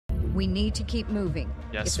We need to keep moving.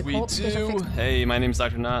 Yes, we do. Hey, my name's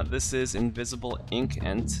Dr. Nought. This is Invisible Ink,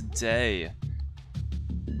 and today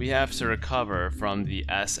we have to recover from the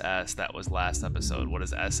SS that was last episode. What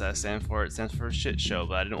does SS stand for? It stands for shit show,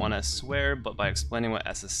 but I didn't want to swear, but by explaining what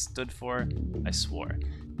SS stood for, I swore.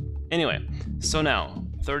 Anyway, so now,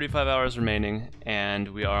 35 hours remaining, and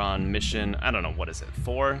we are on mission, I don't know, what is it,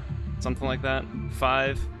 4? Something like that?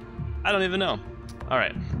 5? I don't even know.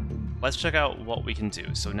 Alright, let's check out what we can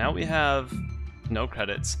do. So now we have no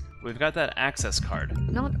credits. We've got that access card.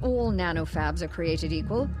 Not all nanofabs are created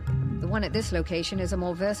equal. The one at this location is a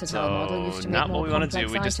more versatile model used to make more complex items. Not what we want to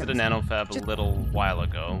do. We just did a nanofab a little while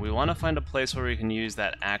ago. We want to find a place where we can use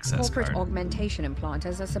that access card. Corporate augmentation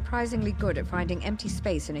implanters are surprisingly good at finding empty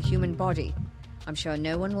space in a human body. I'm sure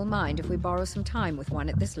no one will mind if we borrow some time with one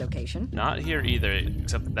at this location. Not here either,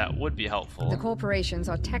 except that would be helpful. The corporations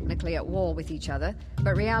are technically at war with each other,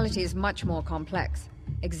 but reality is much more complex.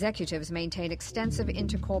 Executives maintain extensive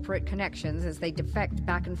intercorporate connections as they defect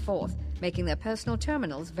back and forth, making their personal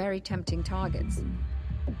terminals very tempting targets.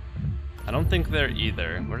 I don't think they're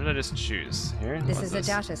either. Where did I just choose? Here? This is a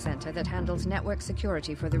data center that handles network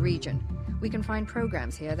security for the region. We can find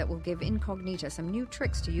programs here that will give Incognita some new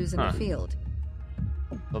tricks to use in the field.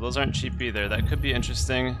 Well, those aren't cheap either. That could be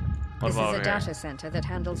interesting. What about over here? This is a data center that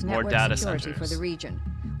handles network security for the region.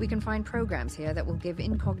 We can find programs here that will give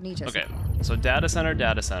Incognita... Okay, so data center.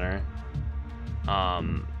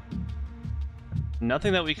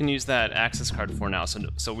 Nothing that we can use that access card for now,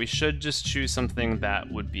 so we should just choose something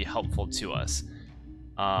that would be helpful to us.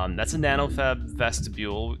 That's a nanofab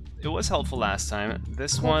vestibule. It was helpful last time.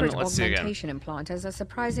 This one, let's see again. Augmentation implanters are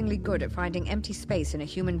surprisingly good at finding empty space in a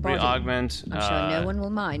human body. Augment. I'm sure no one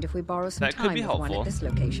will mind if we borrow some time with one at this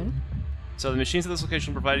location. So the machines at this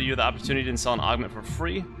location provided you the opportunity to install an augment for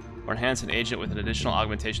free, or enhance an agent with an additional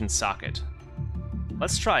augmentation socket.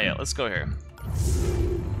 Let's try it. Let's go here.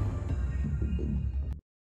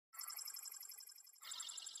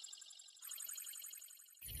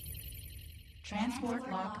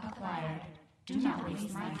 Transport lock acquired. Do not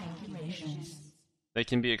waste my calculations. They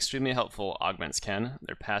can be extremely helpful, augments can.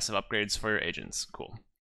 They're passive upgrades for your agents. Cool.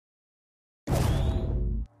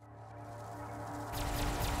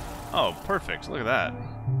 Oh, perfect. Look at that.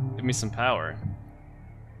 Give me some power.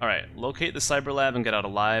 Alright, locate the cyber lab and get out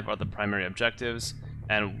alive are the primary objectives.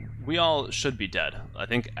 And we all should be dead. I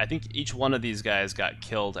think each one of these guys got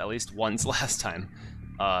killed at least once last time.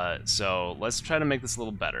 So let's try to make this a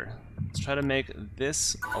little better. Let's try to make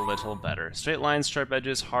this a little better. Straight lines, sharp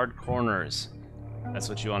edges, hard corners. That's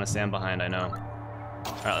what you want to stand behind, I know.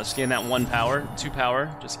 Alright, let's gain that 1 power, 2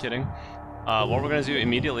 power, just kidding. What we're going to do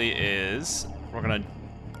immediately is we're going to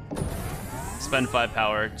spend 5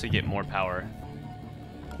 power to get more power.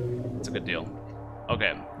 It's a good deal.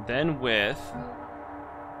 Okay, then with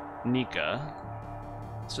Nika,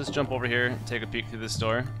 let's just jump over here and take a peek through this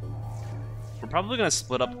door. We're probably going to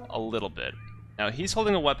split up a little bit. Now, he's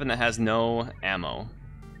holding a weapon that has no ammo.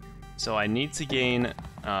 So I need to gain...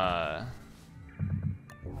 Alright,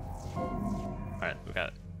 we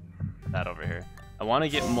got that over here. I want to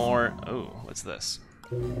get more... Oh, what's this?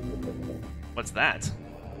 What's that?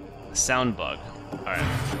 A sound bug. Alright.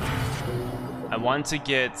 I want to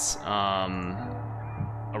get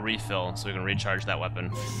a refill so we can recharge that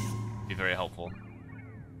weapon. Be very helpful.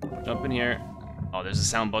 Jump in here. Oh, there's a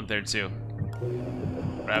sound bug there too.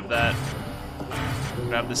 Grab that.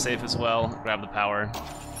 Grab the safe as well. Grab the power.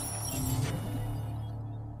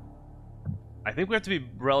 I think we have to be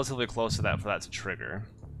relatively close to that for that to trigger.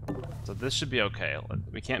 So this should be okay.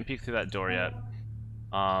 We can't peek through that door yet.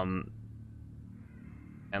 And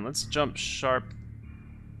let's jump sharp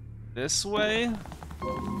this way.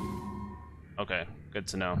 Okay, good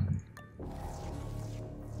to know.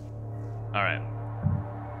 Alright.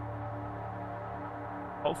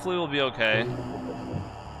 Hopefully we'll be okay.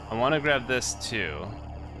 I want to grab this too.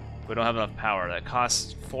 We don't have enough power. That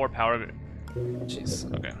costs 4 power. Jeez,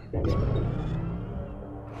 okay.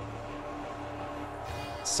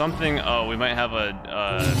 Something, oh, we might have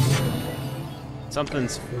a,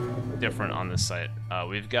 something's different on this site.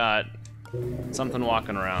 We've got something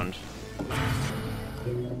walking around.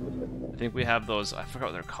 I think we have those, I forgot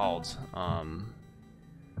what they're called.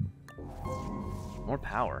 More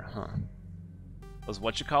power, huh? Those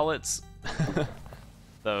whatchamacallits?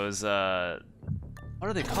 Those, what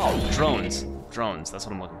are they called? Drones. Drones, that's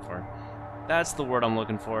what I'm looking for. That's the word I'm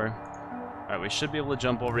looking for. Alright, we should be able to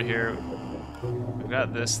jump over here. We've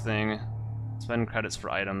got this thing. Spend credits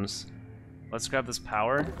for items. Let's grab this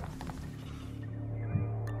power.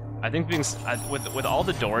 I think being with all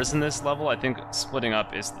the doors in this level, I think splitting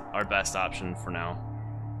up is our best option for now.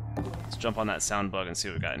 Let's jump on that sound bug and see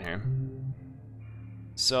what we got in here.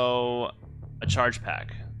 So, a charge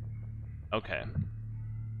pack. Okay.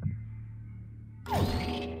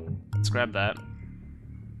 Let's grab that.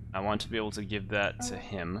 I want to be able to give that to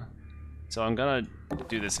him. So I'm gonna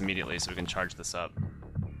do this immediately so we can charge this up.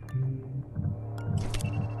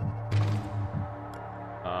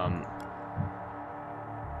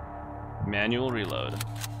 Manual reload.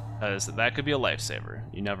 Because that could be a lifesaver.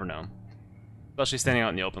 You never know. Especially standing out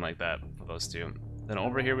in the open like that for those two. Then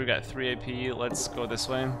over here we've got 3 AP. Let's go this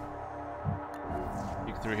way.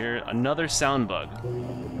 Peek through here. Another sound bug.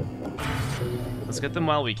 Let's get them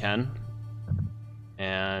while we can.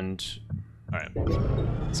 And... alright.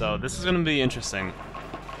 So this is gonna be interesting.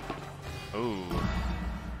 Ooh.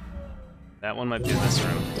 That one might be in this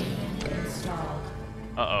room.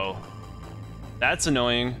 Uh-oh. That's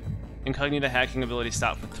annoying. Incognito hacking ability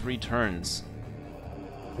stopped for 3 turns.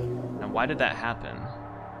 Now why did that happen?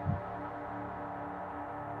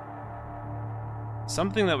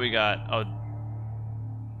 Something that we got... oh.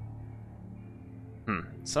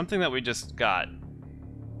 Something that we just got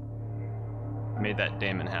made that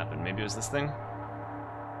daemon happen. Maybe it was this thing?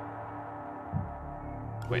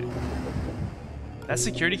 Wait. That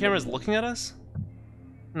security camera is looking at us?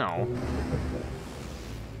 No.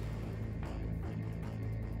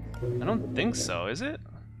 I don't think so, is it?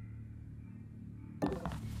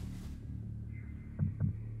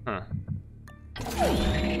 Huh.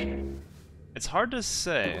 It's hard to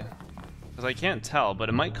say, because I can't tell, but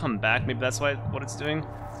it might come back. Maybe that's what it's doing,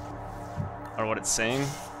 or what it's saying.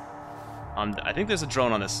 I think there's a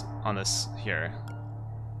drone on this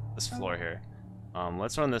floor here.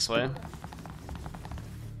 Let's run this way.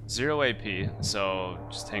 0 AP, so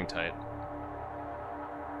just hang tight.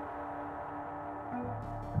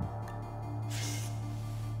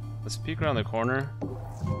 Let's peek around the corner.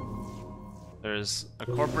 There's a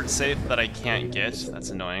corporate safe that I can't get.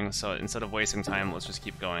 That's annoying. So instead of wasting time, let's just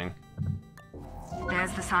keep going.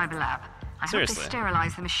 There's the cyber lab. I hope they Seriously.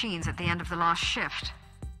 sterilize the machines at the end of the last shift.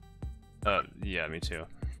 Yeah, me too.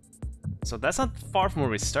 So that's not far from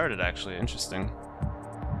where we started, actually. Interesting.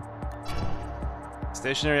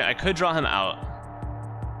 Stationary. I could draw him out.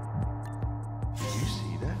 Do you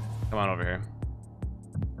see that? Come on over here.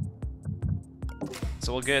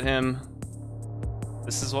 So we'll get him.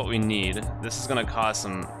 This is what we need. This is gonna cause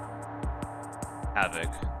some havoc.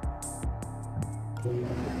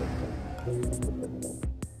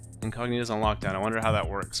 Incognito's on lockdown. I wonder how that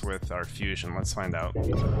works with our fusion. Let's find out.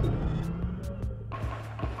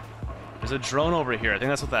 There's a drone over here. I think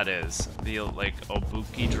that's what that is. The, like,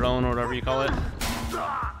 Obuki drone or whatever you call it.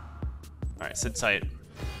 Alright, sit tight.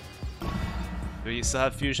 Do you still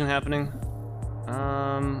have fusion happening?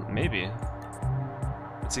 Maybe.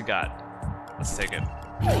 What's he got? Let's take it.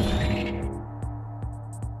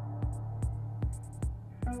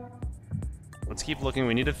 Let's keep looking.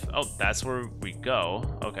 We need to... oh, that's where we go.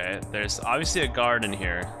 Okay, there's obviously a guard in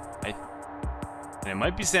here. And it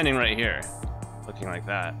might be standing right here. Looking like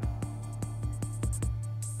that.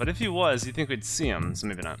 But if he was, you'd think we'd see him, so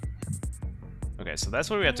maybe not. Okay, so that's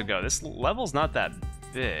where we have to go. This level's not that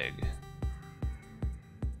big.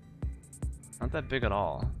 Not that big at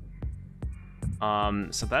all.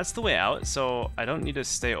 So that's the way out, so I don't need to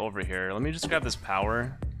stay over here. Let me just grab this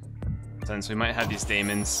power, since we might have these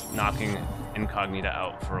daemons knocking Incognita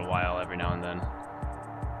out for a while every now and then.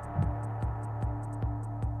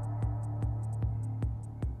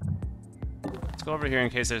 Let's go over here in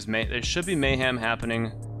case there should be mayhem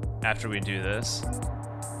happening after we do this.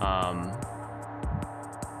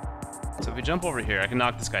 So if we jump over here, I can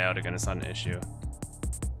knock this guy out again, it's not an issue.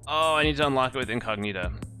 Oh, I need to unlock it with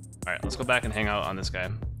Incognita. Alright, let's go back and hang out on this guy.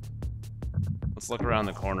 Let's look around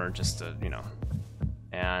the corner just to, you know.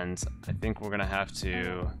 And I think we're gonna have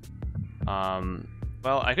to...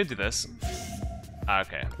 well, I could do this.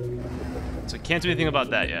 Okay. So can't do anything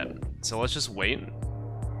about that yet. So let's just wait.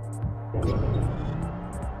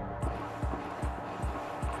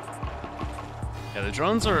 Yeah, the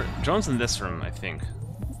drones in this room, I think.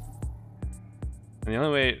 And the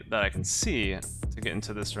only way that I can see to get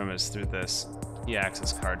into this room is through this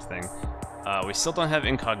e-access card thing. We still don't have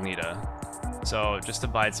Incognita, so just to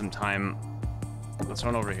bide some time, let's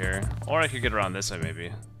run over here. Or I could get around this way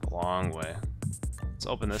maybe. A long way. Let's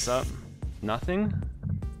open this up. Nothing?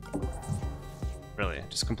 Really,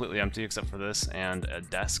 just completely empty except for this and a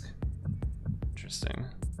desk. Interesting.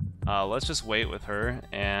 Let's just wait with her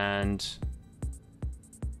and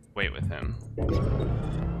wait with him.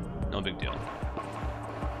 No big deal.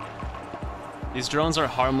 These drones are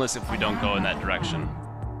harmless if we don't go in that direction.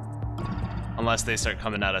 Unless they start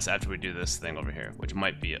coming at us after we do this thing over here, which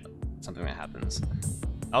might be something that happens.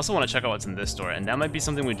 I also want to check out what's in this door, and that might be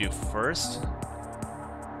something we do first. What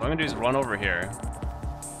I'm gonna do is run over here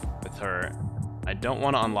with her. I don't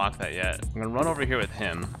want to unlock that yet. I'm gonna run over here with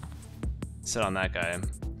him. Sit on that guy.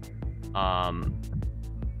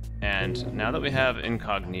 And now that we have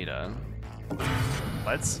Incognita,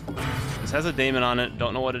 this has a daemon on it,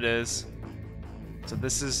 don't know what it is. So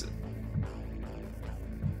this is,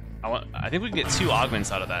 I think we can get 2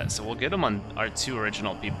 augments out of that, so we'll get them on our 2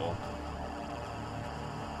 original people.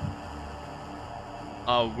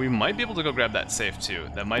 We might be able to go grab that safe too.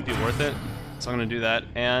 That might be worth it, so I'm gonna do that.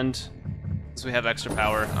 And since we have extra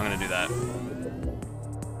power, I'm gonna do that.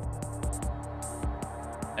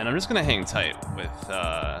 And I'm just gonna hang tight with,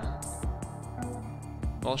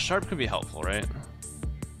 well, Sharp could be helpful, right?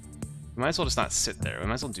 We might as well just not sit there. We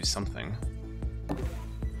might as well do something.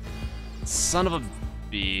 Son of a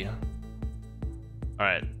bee.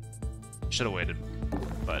 Alright. Should have waited.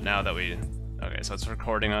 But now that we... Okay, so it's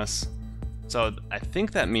recording us. So I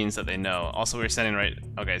think that means that they know. Also, we were standing right...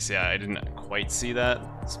 Okay, so yeah, I didn't quite see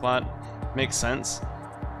that spot. Makes sense.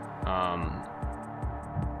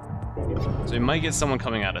 So we might get someone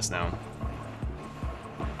coming at us now.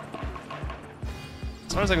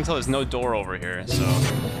 As far as I can tell, there's no door over here, so...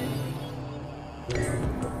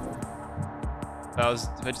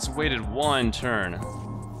 If I just waited 1 turn...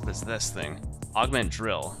 What is this thing? Augment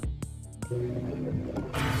drill.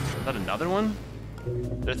 Is that another one?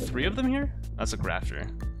 There are 3 of them here? That's a grafter.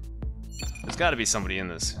 There's gotta be somebody in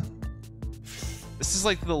this. This is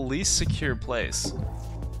like the least secure place.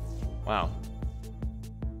 Wow.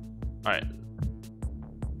 Alright.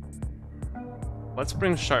 Let's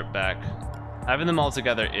bring Sharp back. Having them all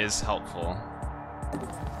together is helpful.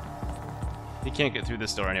 He can't get through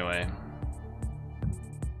this door anyway.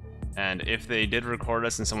 And if they did record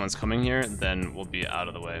us and someone's coming here, then we'll be out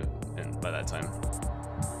of the way by that time.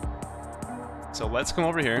 So let's come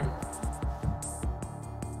over here.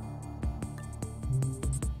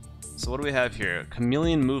 So what do we have here?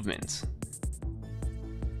 Chameleon movement.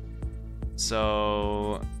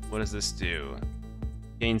 So what does this do?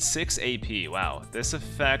 Gain 6 AP. Wow. This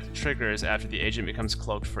effect triggers after the agent becomes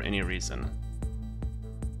cloaked for any reason.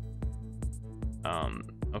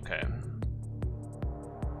 Okay.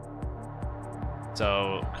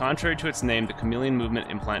 So, contrary to its name, the chameleon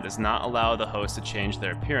movement implant does not allow the host to change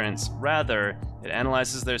their appearance. Rather, it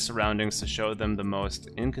analyzes their surroundings to show them the most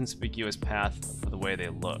inconspicuous path for the way they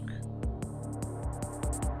look.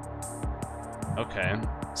 Okay.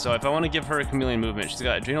 So if I want to give her a chameleon movement, she's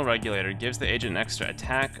got Adrenal Regulator, gives the agent an extra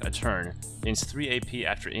attack a turn, gains 3 AP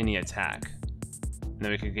after any attack. And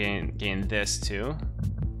then we could gain this too.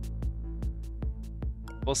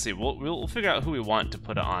 We'll see. We'll figure out who we want to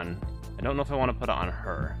put it on. I don't know if I want to put it on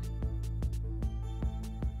her.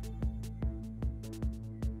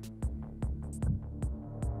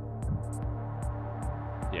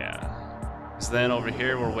 Yeah. Because then over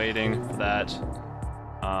here we're waiting for that.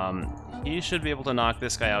 He should be able to knock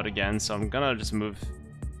this guy out again, so I'm gonna just move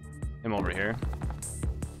him over here.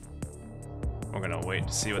 We're gonna wait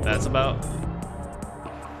to see what that's about.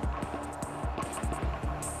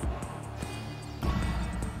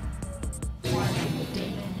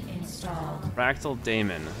 Fractal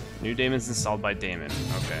Daemon. New daemons installed by Daemon.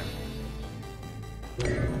 Okay.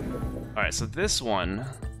 Alright, so this one,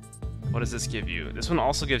 what does this give you? This one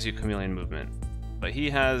also gives you chameleon movement, but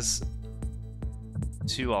he has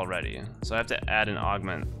 2 already, so I have to add an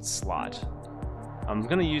augment slot. I'm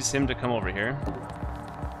gonna use him to come over here.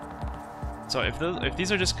 So if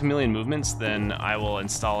these are just chameleon movements, then I will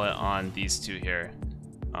install it on these 2 here.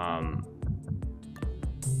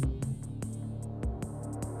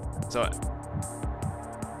 So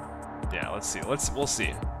yeah, let's see. We'll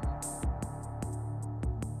see.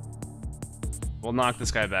 We'll knock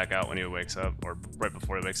this guy back out when he wakes up, or right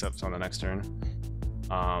before he wakes up, so on the next turn.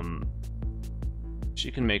 She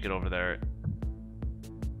can make it over there.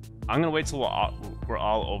 I'm gonna wait till we're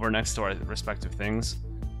all over next to our respective things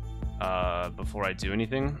before I do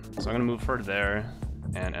anything. So I'm gonna move her there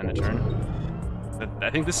and end the turn. I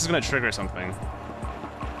think this is gonna trigger something.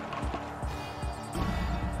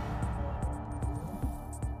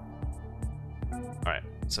 Alright,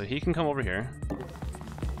 so he can come over here.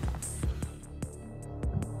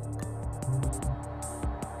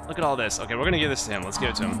 Look at all this. Okay, we're gonna give this to him. Let's give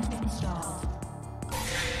it to him.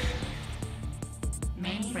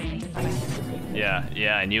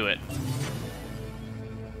 Yeah, I knew it.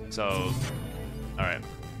 So, alright.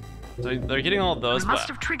 So they're getting all of those, We must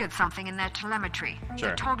have triggered something in their telemetry. Sure.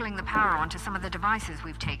 They're toggling the power onto some of the devices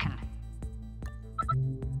we've taken.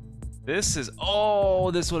 This is... Oh,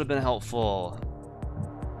 this would have been helpful.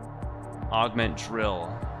 Augment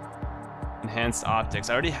drill. Enhanced optics.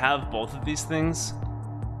 I already have both of these things.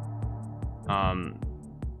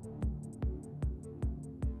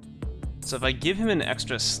 So if I give him an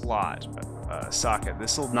extra slot, socket,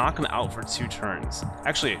 this will knock him out for 2 turns.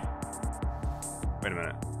 Actually, wait a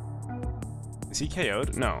minute. Is he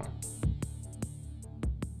KO'd? No.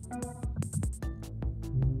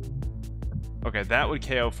 Okay, that would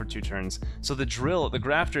KO for 2 turns. So the drill, the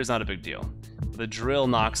grafter is not a big deal. The drill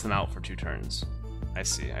knocks them out for 2 turns. I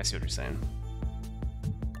see what you're saying.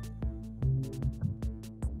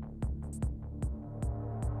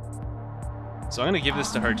 So I'm gonna give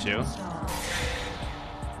this to her too.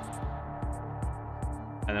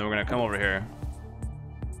 And then we're gonna come over here.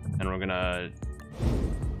 And we're gonna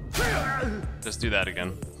just do that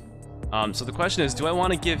again. So the question is, do I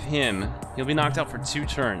want to give him, he'll be knocked out for 2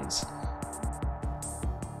 turns.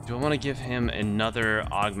 Do I want to give him another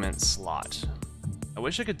augment slot? I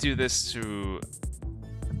wish I could do this to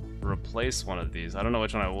replace one of these. I don't know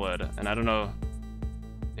which one I would, and I don't know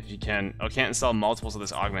if you can. Oh, can't install multiples of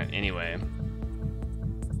this augment anyway.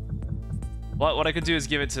 But what I could do is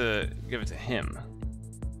give it to him,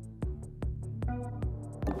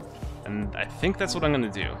 and I think that's what I'm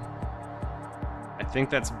gonna do. I think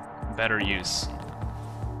that's better use.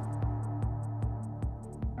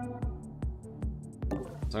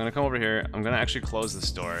 So I'm gonna come over here. I'm gonna actually close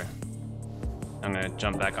this door. I'm gonna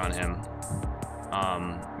jump back on him.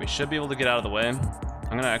 We should be able to get out of the way. I'm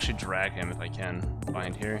gonna actually drag him if I can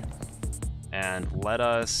behind here. And let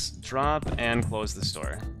us drop and close this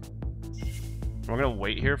door. We're gonna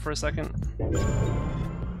wait here for a second. Alarm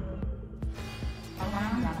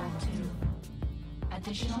level 2.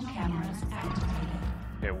 Additional cameras activated.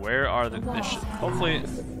 Okay, where are the... hopefully...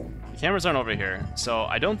 The cameras aren't over here, so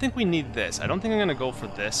I don't think we need this. I don't think I'm gonna go for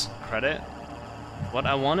this credit. What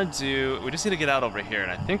I want to do... We just need to get out over here,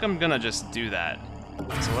 and I think I'm gonna just do that.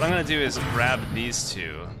 So what I'm gonna do is grab these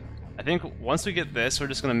 2. I think once we get this, we're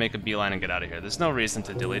just gonna make a beeline and get out of here. There's no reason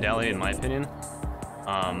to dilly-dally, in my opinion.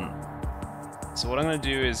 So what I'm gonna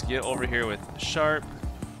do is get over here with Sharp,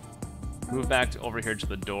 move back over here to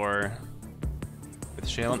the door with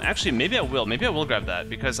Shalem. Actually, maybe I will grab that,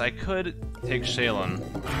 because I could take Shalem.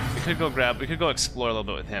 We could go explore a little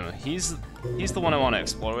bit with him. He's the one I want to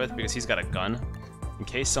explore with, because he's got a gun. In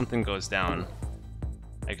case something goes down,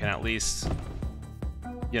 I can at least,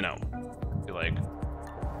 you know, be like,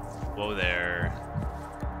 whoa there.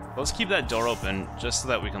 Let's keep that door open, just so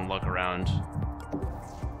that we can look around.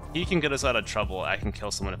 He can get us out of trouble. I can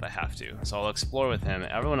kill someone if I have to. So I'll explore with him.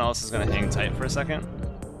 Everyone else is going to hang tight for a second.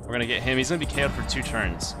 We're going to get him. He's going to be KO'd for 2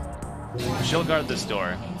 turns. She'll guard this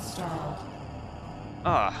door.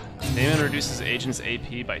 Damon reduces agent's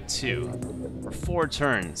AP by 2 for 4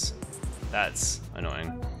 turns. That's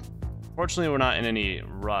annoying. Fortunately, we're not in any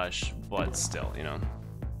rush, but still, you know.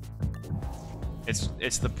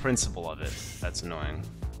 It's the principle of it that's annoying.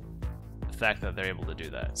 The fact that they're able to do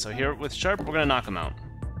that. So here with Sharp, we're going to knock him out.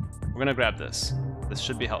 We're gonna grab this. This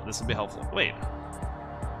will be helpful. Wait.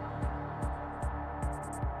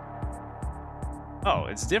 Oh,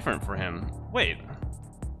 it's different for him. Wait.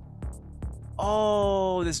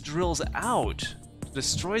 Oh, this drills out to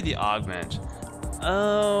destroy the augment.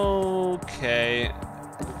 Okay.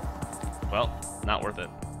 Well, not worth it.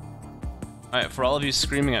 Alright, for all of you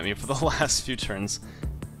screaming at me for the last few turns,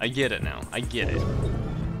 I get it now. I get it.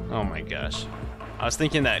 Oh my gosh. I was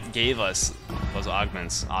thinking that gave us those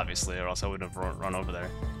augments, obviously, or else I would have run over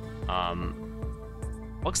there.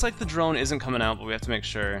 Looks like the drone isn't coming out, but we have to make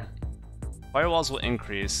sure. Firewalls will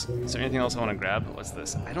increase. Is there anything else I want to grab? What's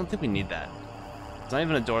this? I don't think we need that. There's not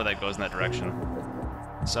even a door that goes in that direction.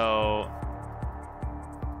 So...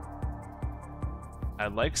 I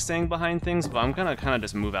like staying behind things, but I'm gonna kind of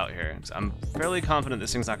just move out here. I'm fairly confident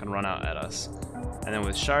this thing's not gonna run out at us. And then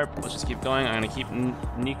with Sharp, let's just keep going. I'm gonna keep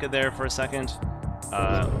Nika there for a second.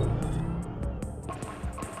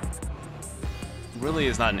 Really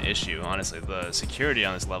is not an issue, honestly. The security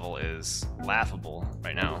on this level is laughable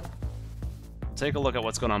right now. Take a look at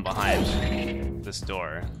what's going on behind this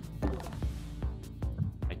door.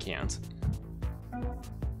 I can't.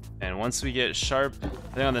 And once we get Sharp, I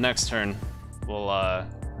think on the next turn,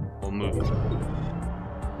 we'll move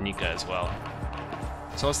Nika as well.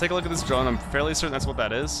 So let's take a look at this drone. I'm fairly certain that's what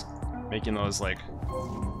that is. Making those, like...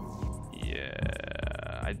 Yeah...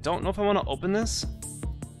 I don't know if I want to open this.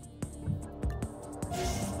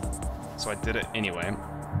 So I did it anyway.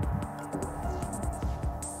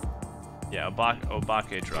 Yeah,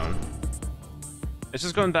 Obake drone. It's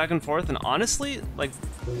just going back and forth, and honestly, like,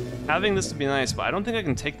 having this would be nice, but I don't think I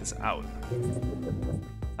can take this out.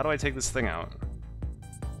 How do I take this thing out?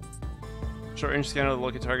 Short range scanner to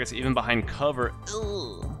locate targets even behind cover.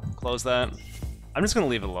 Ugh. close that. I'm just gonna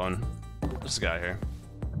leave it alone. Let's just get out of here.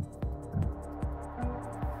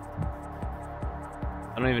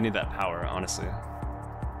 I don't even need that power, honestly.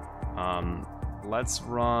 Let's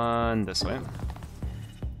run this way.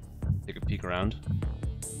 Take a peek around.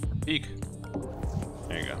 Peek.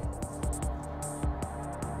 There you go.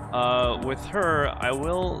 With her, I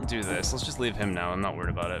will do this. Let's just leave him now. I'm not worried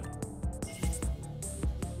about it.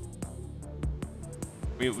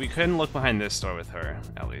 We couldn't look behind this door with her,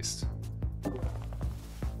 at least.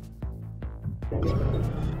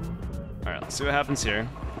 Alright, let's see what happens here.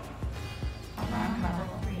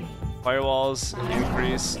 Firewalls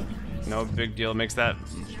increase. No big deal. Makes that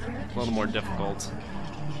a little more difficult.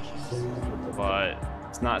 But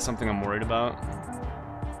it's not something I'm worried about.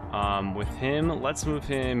 With him, let's move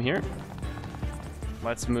him here.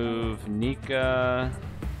 Let's move Nika.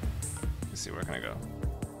 Let's see, where can I go?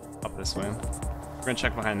 Up this way. We're gonna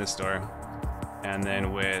check behind this door. And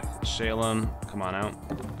then with Shalem, come on out.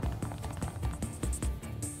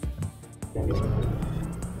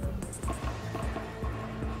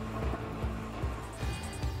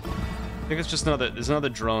 I think it's just there's another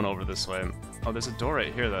drone over this way. Oh, there's a door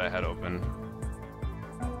right here that I had open.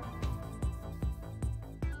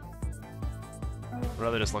 I'd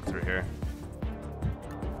rather just look through here.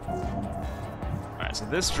 Alright, so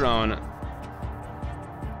this drone,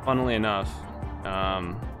 funnily enough,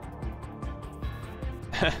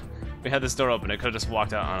 we had this door open. It could have just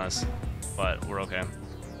walked out on us, but we're okay.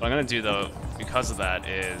 What I'm gonna do though, because of that,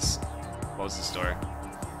 is close this door.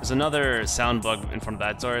 There's another sound bug in front of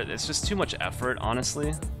that door. It's just too much effort,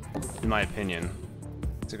 honestly, in my opinion,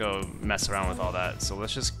 to go mess around with all that. So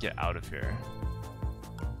let's just get out of here.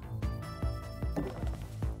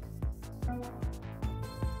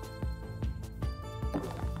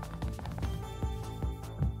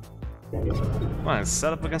 Come on, it's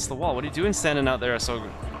set up against the wall. What are you doing standing out there so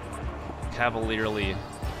cavalierly?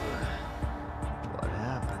 What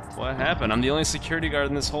happened? What happened? I'm the only security guard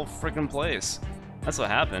in this whole freaking place. That's what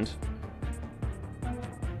happened.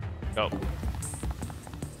 Go.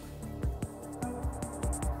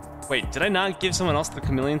 Wait, did I not give someone else the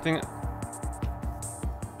chameleon thing?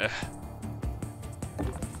 Ugh.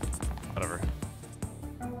 Whatever.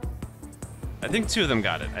 I think two of them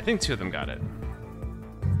got it.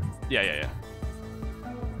 Yeah.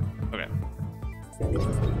 Okay.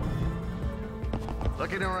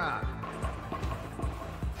 Looking around.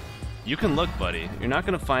 You can look, buddy. You're not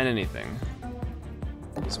gonna find anything.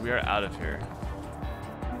 So we are out of here.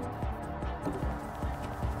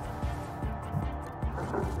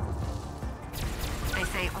 They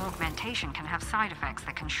say augmentation can have side effects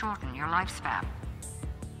that can shorten your lifespan.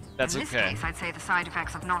 That's In this okay. case, I'd say the side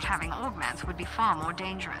effects of not having augments would be far more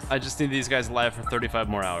dangerous. I just need these guys alive for 35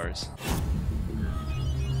 more hours.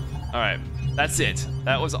 Alright, that's it.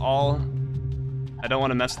 That was all. I don't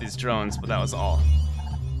want to mess with these drones, but that was all.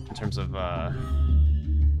 In terms of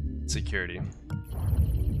security.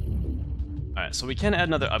 Alright, so we can add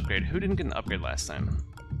another upgrade. Who didn't get an upgrade last time?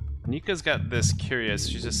 Nika's got this curious,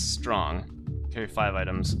 she's just strong. Carry 5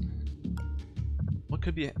 items. What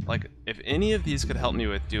could be, like, if any of these could help me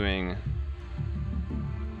with doing...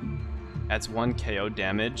 Adds 1 KO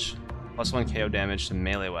damage, plus 1 KO damage to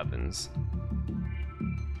melee weapons.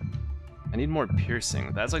 I need more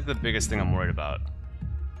piercing. That's like the biggest thing I'm worried about.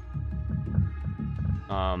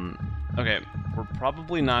 Okay, we're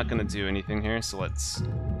probably not gonna do anything here, so let's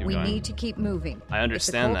keep We going. need to keep moving. I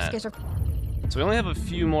understand If the that. corpse gets So we only have a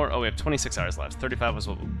few more. Oh, we have 26 hours left. 35 was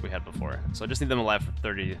what we had before. So I just need them alive for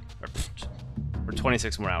 30 or for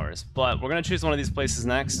 26 more hours. But we're gonna choose one of these places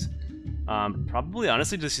next. Probably,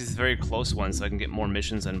 honestly, just these very close ones, so I can get more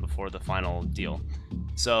missions in before the final deal.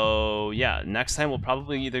 So yeah, next time we'll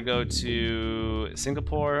probably either go to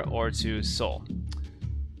Singapore or to Seoul.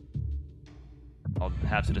 I'll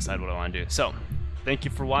have to decide what I want to do. So, thank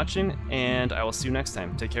you for watching, and I will see you next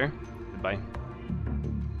time. Take care. Goodbye.